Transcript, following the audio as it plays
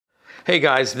Hey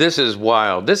guys, this is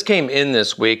wild. This came in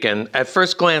this week, and at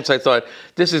first glance I thought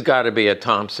this has got to be a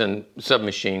Thompson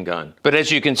submachine gun. But as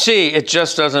you can see, it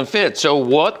just doesn't fit. So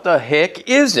what the heck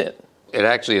is it? It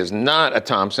actually is not a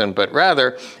Thompson, but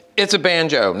rather it's a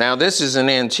banjo. Now this is an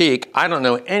antique. I don't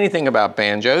know anything about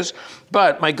banjos,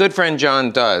 but my good friend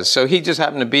John does. So he just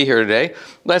happened to be here today.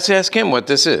 Let's ask him what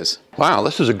this is. Wow,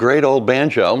 this is a great old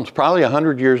banjo. It's probably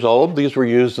 100 years old. These were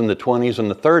used in the 20s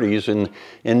and the 30s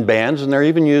in bands, and they're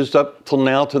even used up till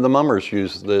now to the mummers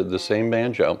use the same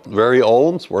banjo. Very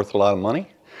old, it's worth a lot of money.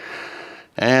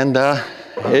 And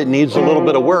it needs a little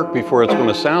bit of work before it's going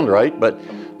to sound right, but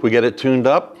if we get it tuned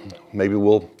up, maybe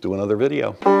we'll do another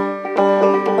video.